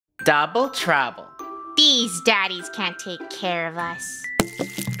Double trouble. These daddies can't take care of us.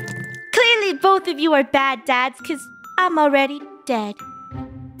 Clearly, both of you are bad dads, because I'm already dead.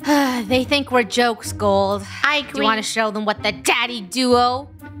 They think we're jokes, Gold. I agree. Do you want to show them what the daddy duo?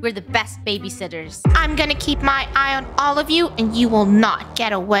 We're the best babysitters. I'm gonna keep my eye on all of you, and you will not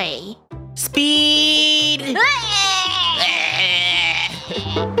get away. Speed!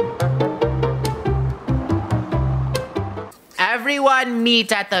 Everyone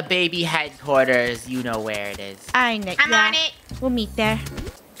meet at the baby headquarters. You know where it is. I'm on it. We'll meet there.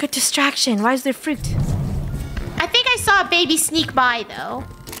 Good distraction. Why is there fruit? I think I saw a baby sneak by, though.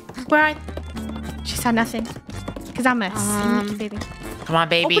 Where are... She saw nothing. Because I'm a sneaky baby. Come on,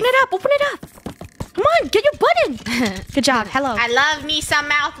 baby. Open it up. Open it up. Come on. Get your butt in. Good job. Hello. I love me some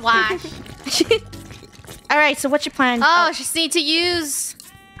mouthwash. All right. So what's your plan? Oh, just need to use...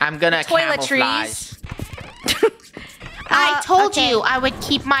 I'm gonna camouflage. toiletries. I told okay. you I would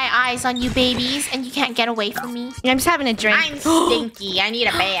keep my eyes on you babies, and you can't get away from me. Yeah, I'm just having a drink. I'm stinky. I need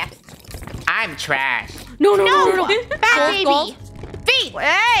a bath. I'm trash. No. Bad baby. Gold. Feet.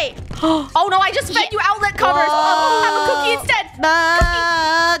 Hey. Oh no, I just fed you outlet covers. Oh, have a cookie instead.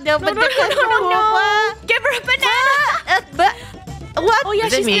 No. Give her a banana. What? Oh yeah,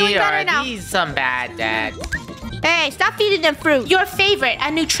 Is it she's me feeling or better are now. these some bad dads? Hey, stop feeding them fruit. Your favorite, a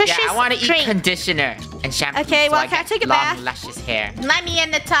nutritious Yeah, I want to eat drink. conditioner and shampoo. Okay, so well, I can I get take a long, bath? luscious hair. Let me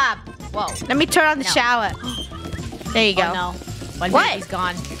in the tub. Whoa. Let me turn on the shower. There you go. Oh no. One What? baby's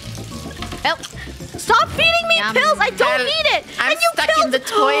gone. Oh. Stop feeding me Yum. pills. I don't need it. I'm and you stuck killed in the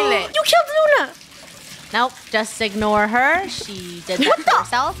toilet. You killed Luna. Nope, just ignore her. She did that to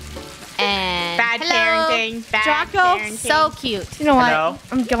herself. And Bad hello. parenting. Bad Draco, parenting. So cute. You know what? Hello?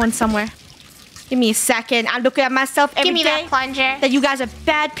 I'm going somewhere. Give me a second. I'm looking at myself every Give me day that plunger. that you guys are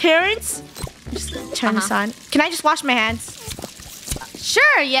bad parents. Just turn this on. Can I just wash my hands?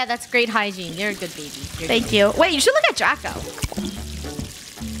 Sure, yeah, that's great hygiene. You're a good baby. You're Thank you. Wait, you should look at Draco.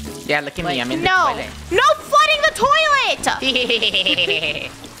 Yeah, look at me. I'm in No. the No flooding the toilet.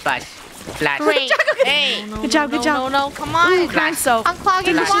 toilet. Flush. Flash. Great. Draco, Hey. good job. Good job. No, come on. Ooh, crying soap.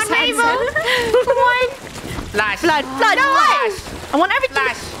 Unclogging. Come on, Delicious hand Rainbow. soap. Come on. Flash. Blood. Blood. No. Blood. I want everything.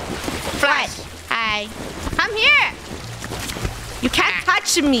 Flash. Flash. Hi. Come here. You can't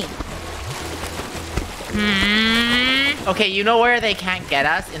touch me. Okay, you know where they can't get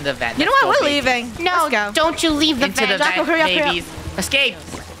us? In the vent. You know Let's what? go, We're baby. leaving. No, Let's go. don't you leave the Into the vent. Draco, vent, hurry up, hurry up. babies. Escape.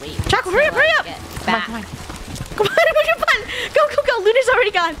 Draco, hurry up, hurry up. Come on, come on. Come on, where's your fun? Go, go, go. Luna's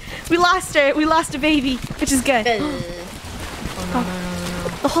already gone. We lost her. We lost a baby, which is good. The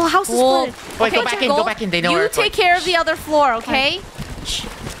whole house is Whoa. flooded. Wait, go back in, go back in. They know You where take care of the other floor, okay? Shh,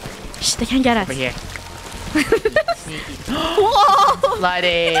 they can't get us. Over here. Whoa!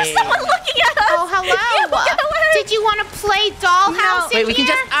 Flooding. There's someone looking at us. Oh, hello. Get away. Did you want to play dollhouse in Wait, we can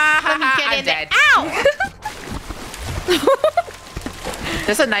here? just... Let me get I'm in dead. there. Ow!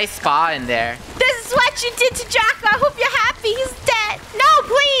 There's a nice spa in there. This is what you did to Draco. I hope you're happy. He's dead. No,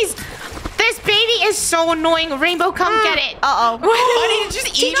 please. This baby is so annoying. Rainbow, come get it. Uh-oh. Why did you just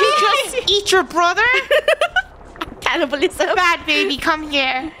eat Did you just eat your brother? Cannibalism. Bad baby, come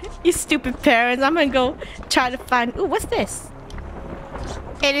here. You stupid parents. I'm gonna go try to find... Ooh, what's this?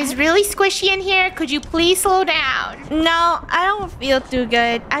 It is really squishy in here. Could you please slow down? No, I don't feel too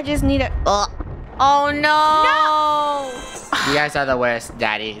good. I just need a... Oh no! You guys are the worst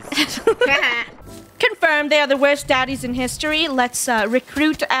daddies. Confirmed, they are the worst daddies in history. Let's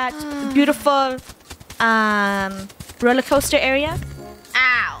recruit at the beautiful roller coaster area.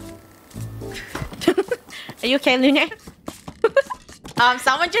 Ow. Are you okay, Luna?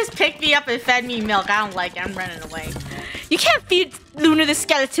 Someone just picked me up and fed me milk. I don't like it. I'm running away. You can't feed Luna the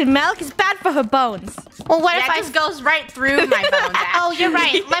skeleton milk. It's bad for her bones. Well, what Yeah, if it I... just goes right through my bones. Oh, you're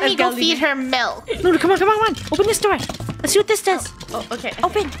right. Let me Let's go go, feed Luna. her milk. Luna, come on, come on, come on. Open this door. Let's see what this does. Oh, okay.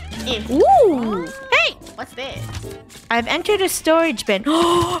 Open. Yeah. Ooh. Hey, What's this? I've entered a storage bin.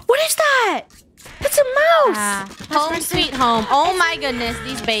 What is that? That's a mouse. Home sweet home. Oh my goodness,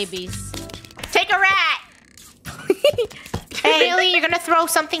 these babies. Take a rat. Hey, really? You're gonna throw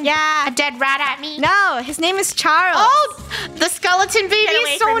something, a dead rat at me? No, his name is Charles. Oh, the skeleton baby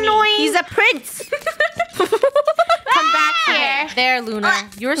away is so from me. annoying. He's a prince. Come back here. There, Luna.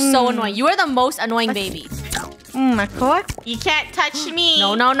 You're so annoying. You are the most annoying baby. My God. You can't touch me.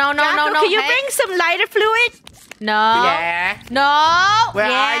 No, no, no, no, no, Draco, no. can you Hey. bring some lighter fluid? No. Yeah. No. Where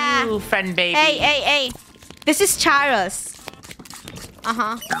Yeah. are you, friend baby? Hey, hey, hey. This is Charles.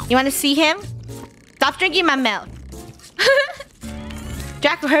 Uh-huh. You want to see him? Stop drinking my milk.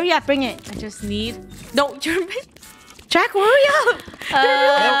 Draco, hurry up. Bring it. I just need... No, you're... Draco, hurry up. This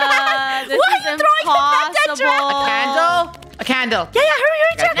Why is are you throwing the back, that impossible. A candle? A candle. Yeah, hurry,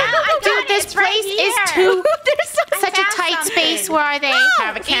 Guys, Draco. too. There's Such a found tight something. space. Where are they?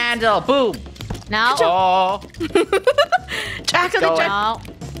 Have a candle. Boom. No. Oh, Jack of Go the No.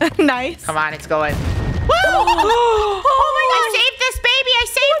 Nice. come on, it's going. Oh my I saved this baby. I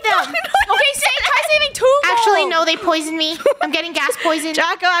saved them. Okay, try saving two. Actually, no, they poisoned me. I'm getting gas poison.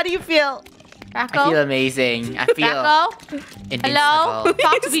 Jacko, how do you feel? I Draco. feel amazing. I feel Draco. invincible. Hello.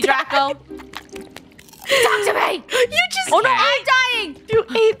 Talk to me, Draco. Talk to me. You just. Oh no, Okay. I'm dying. You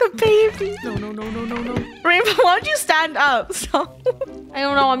ate the baby. No. Rainbow, why don't you stand up? Stop. I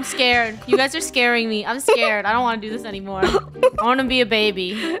don't know. I'm scared. You guys are scaring me. I'm scared. I don't want to do this anymore. I want to be a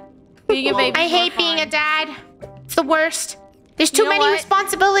baby. Being a baby. I is more hate being a fun. dad. It's the worst. There's too You know many what?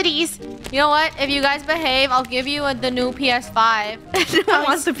 responsibilities. You know what? If you guys behave, I'll give you the new PS5. I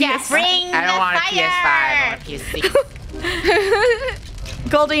want the Yes, PS. bring I don't the want a fire. PS5. I want a PS6.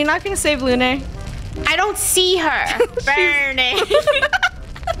 Golden, you're not gonna save Lunar. I don't see her. Burning.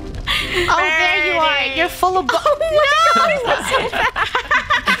 Oh, there you are. You're full of. Oh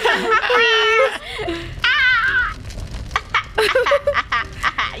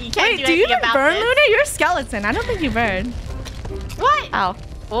You can't Wait, do you anything even about burn, this. Luna? You're a skeleton. I don't think you burn. What? Oh.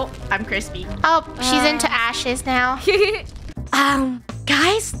 Oh, I'm crispy. Oh, she's into ashes now.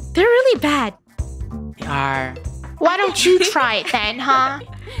 Guys, they're really bad. They are. Why don't you try it then, huh?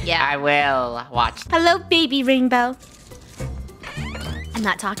 I will. Watch. Hello, baby Rainbow. I'm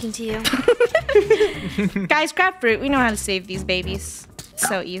not talking to you. Guys, grab fruit. We know how to save these babies.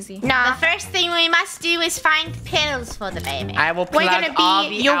 So easy. Nah. First thing we must do is find pills for the baby. I will plug We're gonna all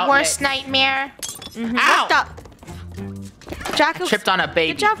be the your outlets. worst nightmare. Ow! Stop. Jacko. Tripped on a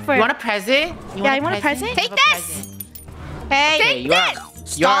baby. Good job, Fred. You want a present? Yeah, you want a present? Take this. Hey, Hey,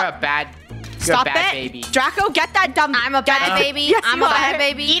 you're a bad. You're Stop a bad it. baby. Draco, get that dumb. I'm a bad get- baby. Yes, I'm you a bad are.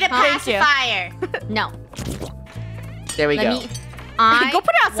 baby. Eat a Thank you. pacifier. No. There we Let go. me. I Go put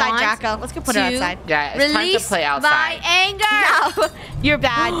it outside, want Jacko. Let's go put it to outside. Yeah, it's time to Release play my outside. anger. No, you're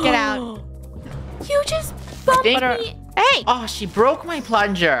bad. Get out. You just I bumped think- me. Hey, Oh, she broke my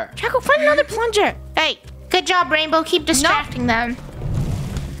plunger. Jacko, find another plunger. Hey, good job, Rainbow. Keep distracting them.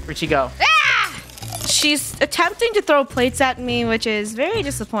 Where'd she go? She's attempting to throw plates at me, which is very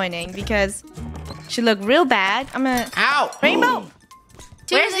disappointing because she looked real bad. I'm gonna. Ow! Rainbow.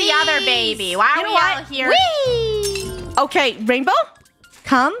 Where's the other baby? Why You are know we what? all here? Whee! Okay, Rainbow,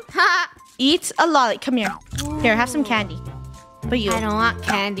 come eat a lolly. Come here. Here, have some candy. For you. I don't want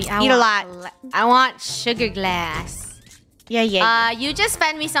candy. I Eat a want lot. I want sugar glass. Yeah. You just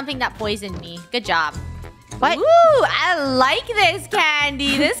fed me something that poisoned me. Good job. What? Ooh, I like this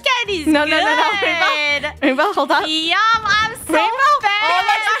candy. This candy's No, good. no, no, no, Rainbow. Rainbow, hold up. Yum, I'm so Rainbow. fed. Oh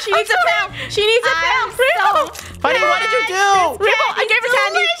my gosh, she needs a pill. She needs a pill. Rainbow. Buddy, what did you do? Rainbow, I gave her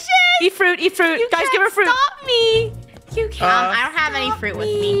candy. delicious. Eat fruit. Eat fruit. Guys, give her fruit. Stop me. You can't. I don't have any fruit with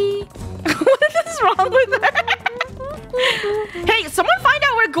me. What is wrong with her? Hey, someone find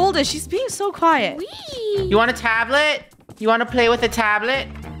out where Gold is. She's being so quiet. You want a tablet? You want to play with a tablet?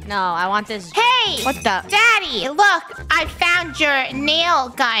 No, I want this. Hey, What the? Daddy, look, I found your nail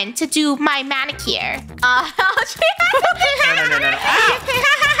gun to do my manicure. No.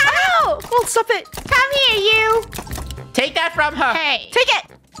 Oh, Gold, stop it. Come here, you. Take that from her. Hey. Take it.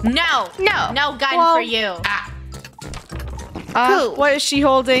 No. No gun Whoa. for you. Who? What is she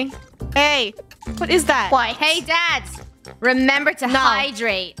holding? Hey, what is that? What? Hey, dads, remember to No.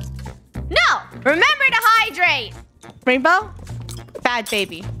 hydrate. No, remember to hydrate. Rainbow? Bad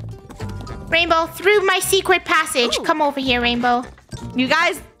baby. Rainbow, through my secret passage. Ooh. Come over here, Rainbow. You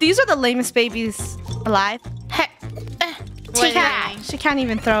guys, these are the lamest babies alive. Take that. She can't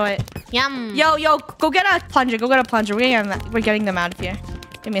even throw it. Yum. Yo, go get a plunger. Go get a plunger. We're getting them out of here.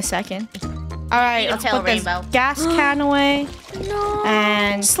 Give me a second. All right, Need a let's pill, put this Rainbow. gas can away. No.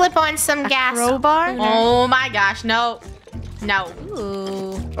 And Slip on some gas. crowbar. Oh my gosh, no. No.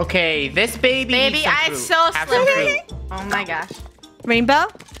 Ooh. Okay, this baby. Baby, needs some I fruit. so Have some slippery. fruit. Oh my gosh. Rainbow,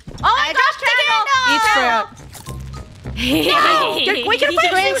 Oh my gosh, eat fruit. Wait, get a fire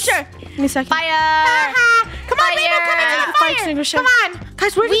extinguisher. Give me a second. Fire. Come on, Rainbow, come into the Fire fire. extinguisher. Come on.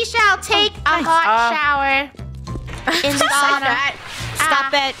 Guys, where We shall take a nice. hot shower in the sauna.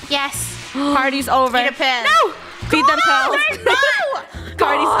 Stop it. Yes. Party's over. Eat a pill. No! Feed them pills. No.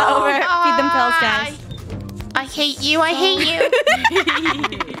 Party's over. Feed them pills, guys. I hate you. I hate you.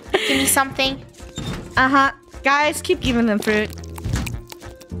 Give me something. Uh-huh. Guys, keep giving them fruit.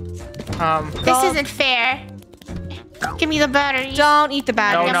 This isn't fair. Give me the battery. Don't eat the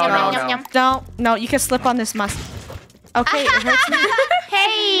bad. No, ones, no, girls. no, no. Don't. No, you can slip on this mustard. Okay, it hurts me.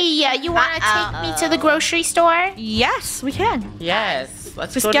 Hey, you want to take me to the grocery store? Yes, we can. Yes.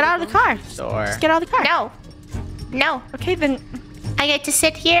 Let's Just go get to out of the car. store. Just get out of the car. No. No. Okay, then. I get to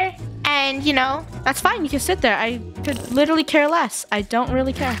sit here And, you know, That's fine. You can sit there. I could literally care less. I don't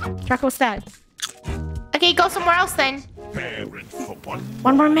really care. Draco, what's that? okay, go somewhere else then.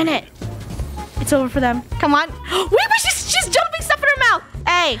 1 more minute. It's over for them. Come on. Wait, but she's jumping stuff in her mouth.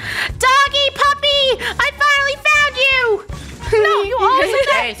 Hey. Doggy puppy, I finally found you. No, you always like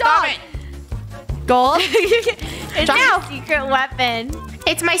that Hey, stop it. Gold. It's No. a secret weapon.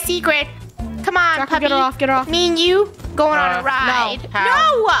 It's my secret. Come on, Draco, puppy. get her off. Get her off. Me and you going on a ride.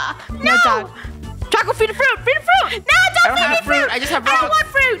 How? No, dog. Draco, feed the fruit. Feed the fruit. No, don't I don't feed have me fruit. fruit. I just have I don't rocks. want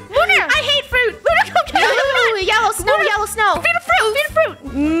fruit. Lunar, I hate fruit. Lunar, go get it. Yellow snow, yellow snow. Feed the fruit. Feed the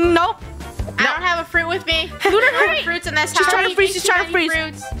fruit. Nope. I don't have a fruit with me. Lunar, No hurry. fruits in this She's house. trying to freeze. She's trying to freeze.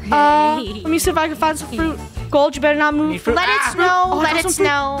 Let me see if I can find some fruit. Gold, you better not move. Need fruit. Let it snow. Oh, I Let got it some fruit.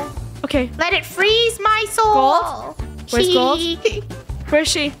 snow. Okay. Let it freeze my soul. Gold? Where's Gold? Where is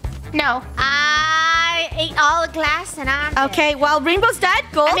she? No. I ate all the glass and I'm dead. Okay, well, Rainbow's dead.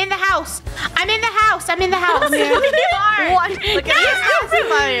 Gold. I'm in the house. I'm in the house. I'm in the house. What? Look at this house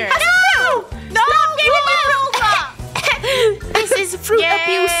fire. No! No! Give it back! This is fruit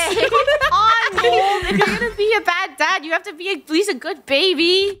abuse. On Gold. If you're gonna be a bad dad, you have to be at least a good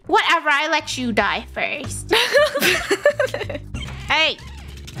baby. Whatever, I let you die first. Hey,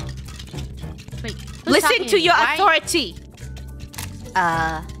 Wait, listen to your authority.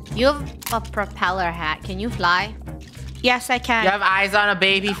 You have a propeller hat. Can you fly? Yes, I can. You have eyes on a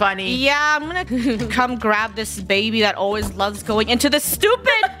baby, funny. Yeah, I'm gonna come grab this baby that always loves going into the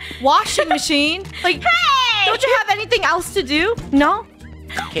stupid washing machine. Like, Hey! don't you have anything else to do? No?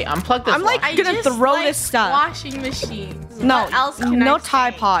 Okay, unplug this. I'm like one. gonna throw this stuff. Washing machines. No, What else can no I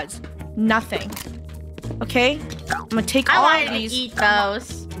Tide say? Pods. Nothing. Okay? I'm gonna take I all wanted of to these. eat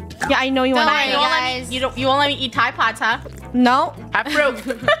those. Yeah, I know you Don't want worry, to. you won't let me. You won't let me eat Tide Pods, huh? No. Have fruit.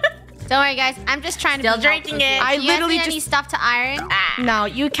 Don't worry, guys. I'm just trying to. Still be drinking helpful. it. I Do you guys literally need any just- stuff to iron? No,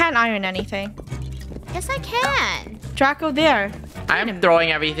 you can't iron anything. Yes, I can. Draco, there. I'm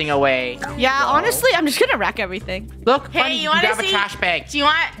throwing everything away. Yeah, No. honestly, I'm just gonna wreck everything. Look, Hey, funny, you you wanna grab a see- trash bag. Do you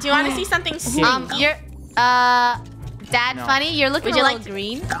want to see something sweet? You're Dad, No. funny. You're looking Would a you little like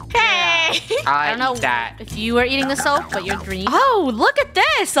green. Hey! I don't know eat that. if you were eating the soap, but you're green. Oh, look at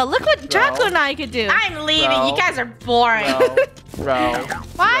this. So look what Draco and I could do. I'm leaving. Bro. You guys are boring. Bro.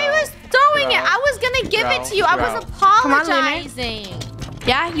 Why Bro. was throwing it? Bro. I was gonna give it Bro. to you. I Bro. was Come on, Luna. apologizing.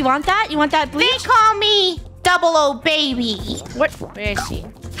 Yeah, you want that? You want that They bleach? call me Double O Baby. What? Where is she?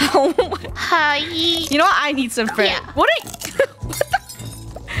 Hi. You know what? I need some fruit. Yeah. What are you? What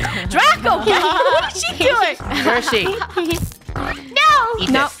the? Draco, what is she doing? Where is she? No. Eat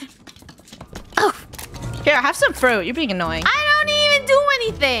No. this. Here, have some fruit. You're being annoying. I don't even do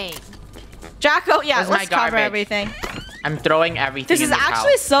anything. Draco, yeah, Where's my let's cover garbage? everything. I'm throwing everything This in is this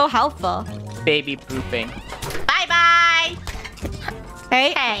actually house. so helpful. Baby pooping. Bye bye.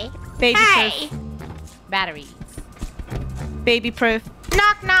 Hey, Hey. baby Hey. Batteries. proof. Baby proof.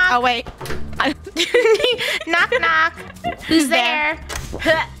 Knock knock. Oh wait. Knock knock. Who's there?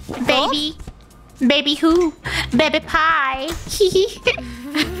 Baby. Baby who? Baby pie.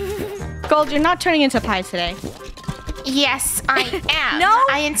 Gold, you're not turning into pie today. Yes, I am. No,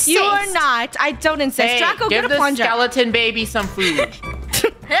 I insist. you are not. I don't insist. Hey, Draco, give get a the plunger. skeleton baby some food.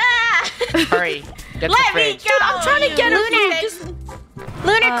 Hurry. Get the Let me fridge. go. I'm trying to get Lunar. her food.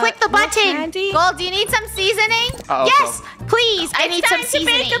 Lunar, click the more button. candy? Gold, do you need some seasoning? Uh-oh, Yes, go. please. I need some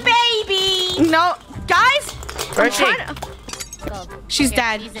seasoning. baby. No, guys. Where is she? She's Here,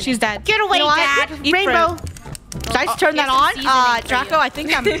 dead. seasoning. She's dead. Get away, You know what? Dad. Eat Rainbow. fruit. Guys, turn here's that some on. seasoning for Draco, you. I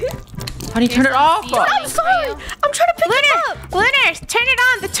think I'm. Honey, turn it off. seasoning. I'm sorry. I'm trying to pick it Lunar, up. Lunar, turn it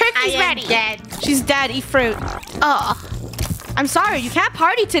on. The turkey's ready. Dead. She's dead. Eat fruit. Oh, I'm sorry. You can't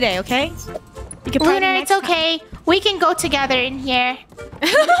party today, okay? You can party Lunar, next it's okay. We can go together in here.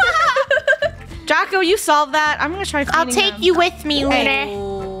 time. Draco, you solve that. I'm gonna try. I'll feeding take them. you with me, Lunar. Hey.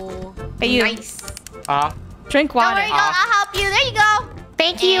 Oh. Hey, you. Nice. Drink Don't water. worry, Gold, I'll help you. There you go.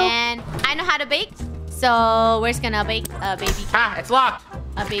 Thank you. And I know how to bake. So we're just gonna bake a It's locked.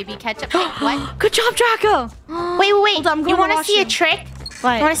 baby ketchup. Wait, what? Good job, Draco. Wait. Hold on, I'm going You to want to wash see a you. trick?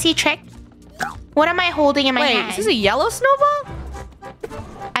 What? You want to see a trick? What am I holding in my Wait, hand? is this a yellow snowball?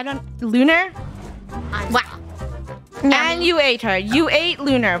 I don't. Lunar? Wow. And you ate her. You ate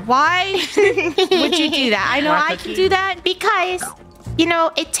Lunar. Why would you do that? I know Want a I can cookie? do that. Because, you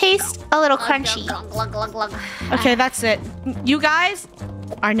know, it tastes a little crunchy. Glug, glug, glug, glug. Okay, that's it. You guys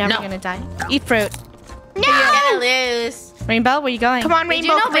are never No. gonna die. Eat fruit. No! Lose. Rainbow, where you going? Come on, Did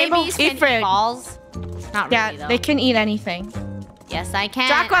Rainbow. you know Rainbow. babies can Eat fruit. eat balls? Not Yeah, really, though. they can eat anything. Yes, I can.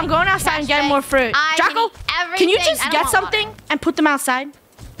 Draco, I'm going outside and getting more fruit. I can Draco, eat can you everything. just I don't get want something and put them outside?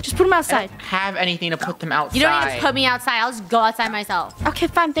 Just put them I outside. don't have anything to put them outside. You don't need to put me outside. I'll just go outside myself. Okay,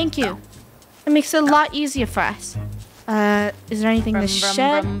 fine. Thank you. It makes it a lot easier for us. Is there anything to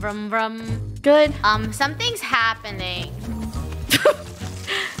shed? Brum, brum, brum. Good. Something's happening.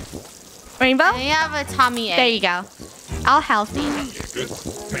 Rainbow? I have a tummy ache. There you go. All healthy.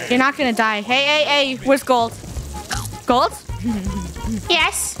 You're not gonna die. Hey. Where's Gold? Gold?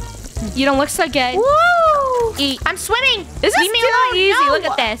 Yes. You don't look so good. Woo! Eat. I'm swimming. This is Leave me too alone. easy. No. Look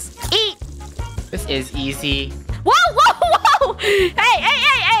at this. Eat. This is easy. Whoa!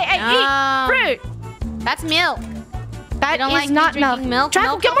 Hey! No. Eat fruit. That's milk. That You don't is like me not drinking milk? Draco,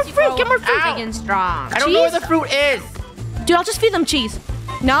 Milk get more helps you fruit. grow Get more fruit. big and strong. I don't know where Cheese? the fruit is. Dude, I'll just feed them cheese.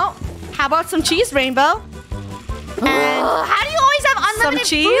 No? How about some cheese, Rainbow? Ugh, how do you always have unlimited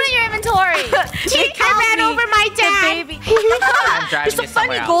cheese? food in your inventory? I ran over my dad. Baby. I'm driving You're so this funny,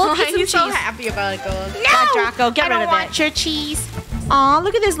 somewhere else. Gold. Get some He's so cheese. happy about it, Gold. No. God, Draco, get I rid don't of want it. your cheese. Aw,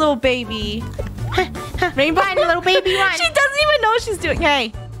 look at this little baby. Rainbow. Run, little baby, run. She doesn't even know what she's doing.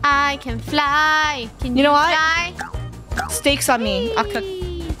 Hey, I can fly. Can You know what? fly? steaks on me. I'll cook.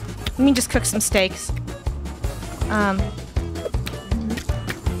 Let me just cook some steaks. I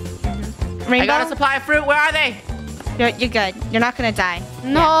Rainbow, got a supply of fruit. Where are they? you're good. You're not gonna die.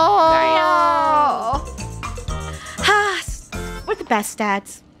 No. We're the best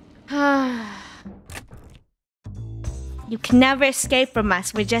dads. You can never escape from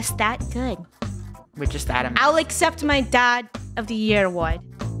us. We're just that good. We're just Adam. I'll accept my Dad of the Year award.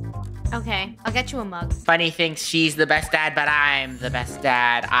 Okay, I'll get you a mug. Funny thinks she's the best dad, but I'm the best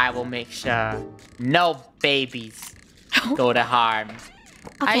dad. I will make sure no babies go to harm.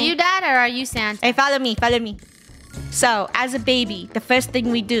 Are you dad or are you Santa? Hey, follow me, follow me. So, as a baby, the first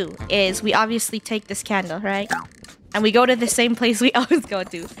thing we do is we obviously take this candle, right? And we go to the same place we always go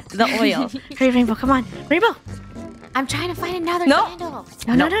to, the oil. Hurry, Rainbow, come on. Rainbow! I'm trying to find another No. candle.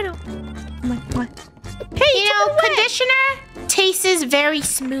 No. Come on, come on. Hey, You know, conditioner tastes very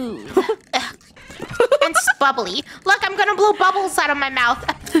smooth. Ugh. And bubbly. Look, I'm gonna blow bubbles out of my mouth.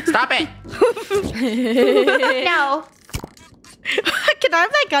 Stop it. No. Can I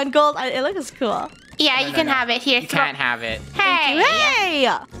have that gun, Gold? It looks cool. Yeah, you can have it. Here, You throw- can't have it. Hey.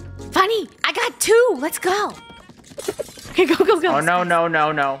 Hey! Funny, I got 2. Let's go. Okay, go. Oh,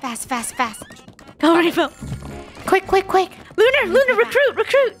 no. Fast. Go, Rainbow. Quick. Lunar,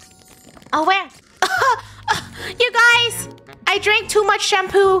 recruit. Oh, where? You guys, I drank too much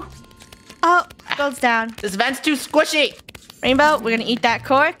shampoo. Oh, Gold's down. This vent's too squishy. Rainbow, we're gonna eat that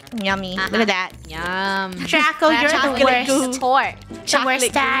cork. Yummy. Look at that. Yum. Draco, you're the Chocolate worst. Tort. The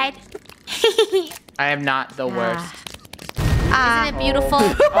worst dad. I am not the worst. Isn't it beautiful?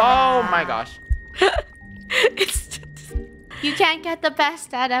 Oh my gosh. You can't get the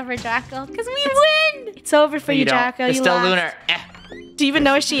best dad ever, Draco, because we win. It's over for you, don't. Draco. It's You still lost. Lunar. Do you even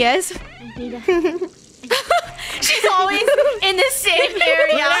know where she is? She's always in the same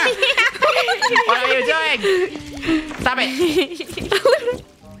area. What are you doing? Stop it.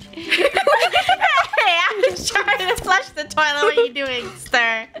 Hey, I'm just trying to flush the toilet. What are you doing,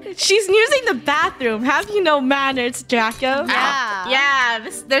 sir? She's using the bathroom. Have you no manners, Draco? Yeah.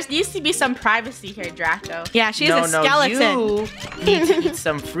 There's used to be some privacy here, Draco. Yeah, she's a skeleton. You need to eat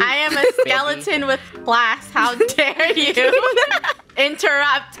some fruit. I am a skeleton with class. How dare you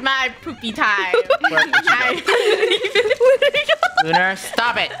interrupt my poopy time? Lunar,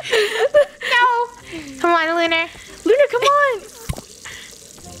 stop it. No. Come on, Lunar. Lunar, come on.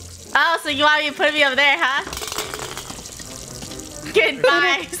 Oh, so you want me to put me over there, huh?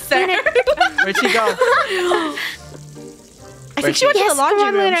 Goodbye, sir. Where'd she go? I think she went to Yes, the laundry come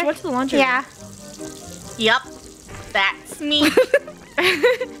on, room. Lunar. She went to the laundry Yeah. Yup, that's me.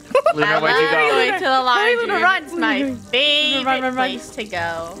 Lunar, where'd you go? Going to the laundry Lunar, room. run. It's my favorite Run. place to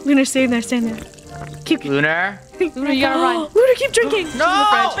go. room. Lunar, stay there, stand there. Keep. Lunar? Lunar, you gotta run. Lunar, keep drinking.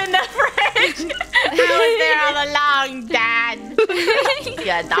 No! Open the fridge. I was there all along, Dad.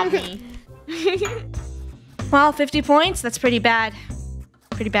 Yeah, dummy. Well, 50 points. That's pretty bad.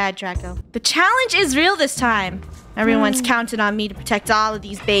 Pretty bad, Draco. The challenge is real this time. Everyone's counting on me to protect all of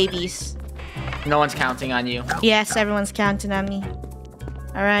these babies. No one's counting on you. Yes, everyone's counting on me.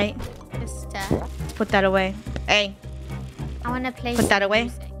 All right, Just, let's put that away. Hey, I want to play Put that some away.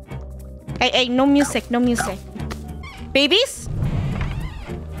 music. hey, no music. Babies?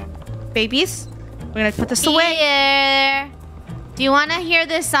 We're gonna put this away. Here. Do you want to hear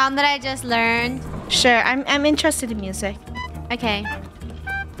this song that I just learned? Sure, I'm interested in music. Okay.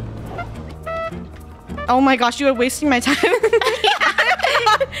 Oh my gosh, you are wasting my time.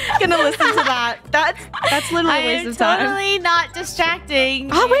 Gonna listen to that. That's literally a waste of time. totally not distracting.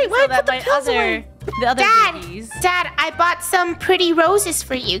 Oh, wait, so why that put the my pills other away? the other Dad, babies. Dad, I bought some pretty roses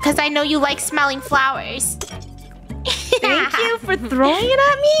for you because I know you like smelling flowers. Thank you for throwing it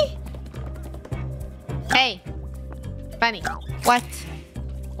at me. Hey, Bunny, What?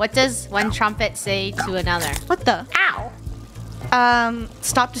 what does one trumpet say to another? What the? Ow.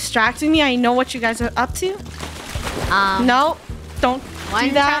 Stop distracting me. I know what you guys are up to. Um, No, don't One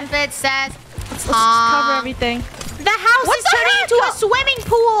do that. trumpet says, Let's just cover everything. The house What is the turning heck? into a swimming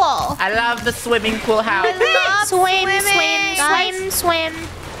pool. I love the swimming pool house. love Swim, swimming. swim, swim, swim.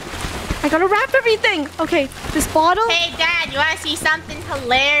 I gotta wrap everything. Okay, this bottle. Hey, Dad, you want to see something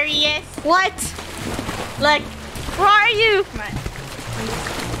hilarious? What? Look. Where are you?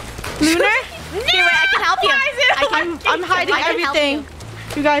 Lunar? Here, wait, I can help you. I'm hiding I can help everything.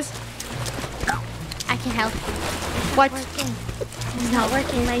 You guys, I can help you. what? It's not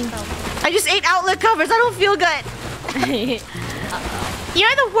working, Rainbow. I just ate outlet covers. I don't feel good.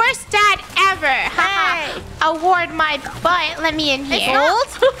 You're the worst dad ever. Hey. Award my butt. Let me in here.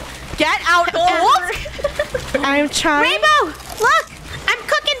 Old? Get out, old! I'm trying. Rainbow, look. I'm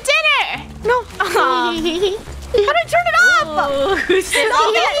cooking dinner. No. How do I turn it off?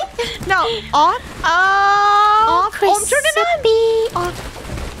 No, off. Oh, Off. Oh, I'm turning it on. Off.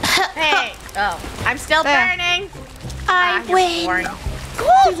 Hey. Oh, I'm still There. burning. I You're win. boring.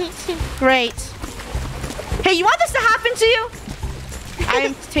 Great. Hey, you want this to happen to you?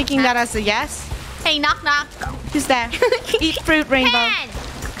 I'm taking that as a yes. Hey, knock knock. Who's there? Eat fruit, Rainbow. Man.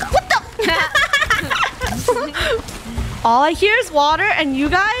 What the? All I hear is water, and you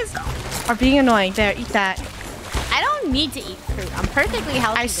guys are being annoying. There, eat that. I don't need to eat fruit. I'm perfectly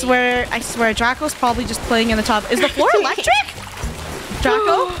healthy. I swear, Draco's probably just playing in the tub. Is the floor electric?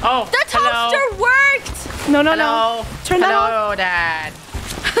 Draco? Oh, The hello. toaster worked. No, no, Hello. no. Turn that off. Hello, Dad.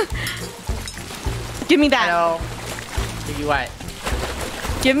 Give me that. Hello. Give you what?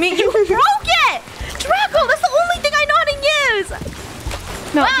 Give me. You broke it! Draco, that's the only thing I know how to use!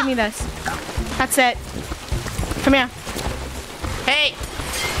 No, give me this. That's it. Come here. Hey.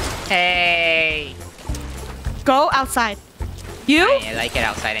 Hey. Go outside. You? I like it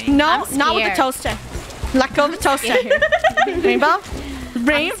outside anyway. No, I'm not with the scared. toaster. Let go of the toaster. Rainbow?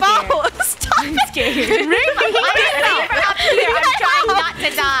 Rainbow! Stop it! Rainbow! I'm trying not to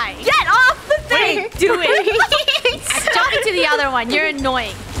die. Get off the thing! Do it. I'm jumping to the other one. You're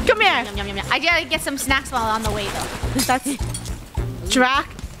annoying. Come here. Yum, yum, yum, yum. I gotta get some snacks while on the way though. That's Drac.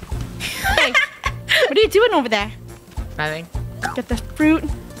 Hey, what are you doing over there? Nothing. Get the fruit.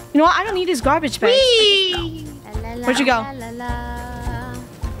 You know what? I don't need his garbage bag. Where'd you go?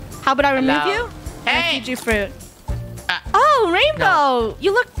 How about I remove Hello. you? And I Hey. feed you fruit. Oh, Rainbow!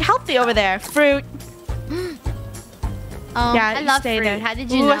 You look healthy over there. Fruit. Yeah, I you love stay fruit. there. How did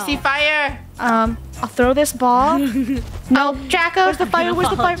you Ooh, know? I see fire. I'll throw this ball. No, Draco. where's the fire? Where's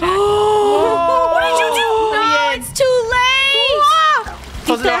the fire? Whoa. What did you do? No, it's too late.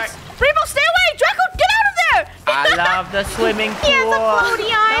 Close the door. Rainbow, stay away! Draco, get out of there! I love the swimming pool. He has a floaty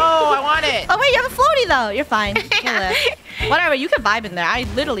on. No, I want it. Oh wait, you have a floaty though. You're fine. You'll live. Whatever, you can vibe in there. I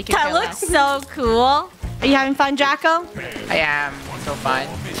literally can. That care looks less. so cool. Are you having fun, Draco? I am. So fun.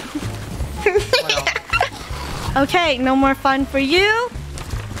 Okay, no more fun for you.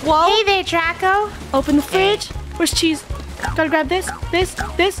 Whoa! Hey there, Draco. Open the fridge. Where's cheese? Gotta grab this.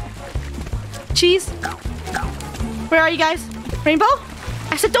 Cheese. Where are you guys? Rainbow?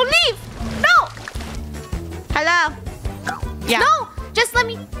 I said don't leave. No. Hello. Yeah. No, just let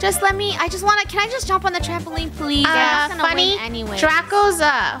me. I just wanna. Can I just jump on the trampoline, please? I'm not gonna Funny. win anyway. Draco's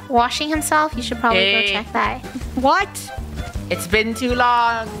washing himself. You should probably Hey. go check that. What? It's been too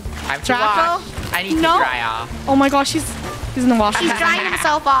long. Time to Draco? wash. I need to No. dry off. Oh my gosh, he's in the washroom. He's drying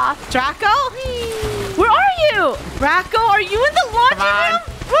himself off. Draco? Where are you? Draco, are you in the laundry Come on. room?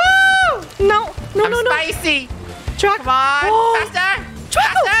 Woo! No. I'm spicy. Draco. Come on. Oh. Faster.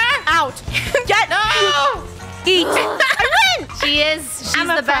 Draco. Faster. Out. Get. No. Eat. I win. She's I'm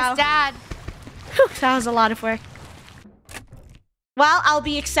a the pro. best dad. Whew, that was a lot of work. Well, I'll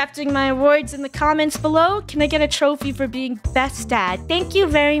be accepting my awards in the comments below. Can I get a trophy for being best dad? Thank you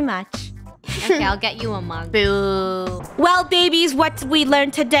very much. Okay, I'll get you a mug. Boo. Well, babies, what did we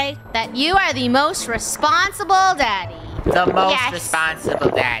learn today? That you are the most responsible daddy. The most Yes. responsible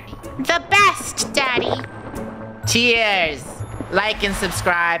daddy. The best, Daddy. Cheers. Like and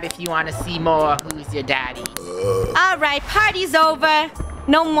subscribe if you want to see more Who's Your Daddy. All right, party's over.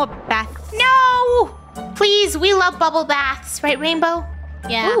 No more baths. No! Please, we love bubble baths, right, Rainbow?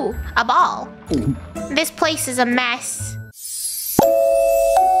 Yeah. Ooh, a ball. This place is a mess.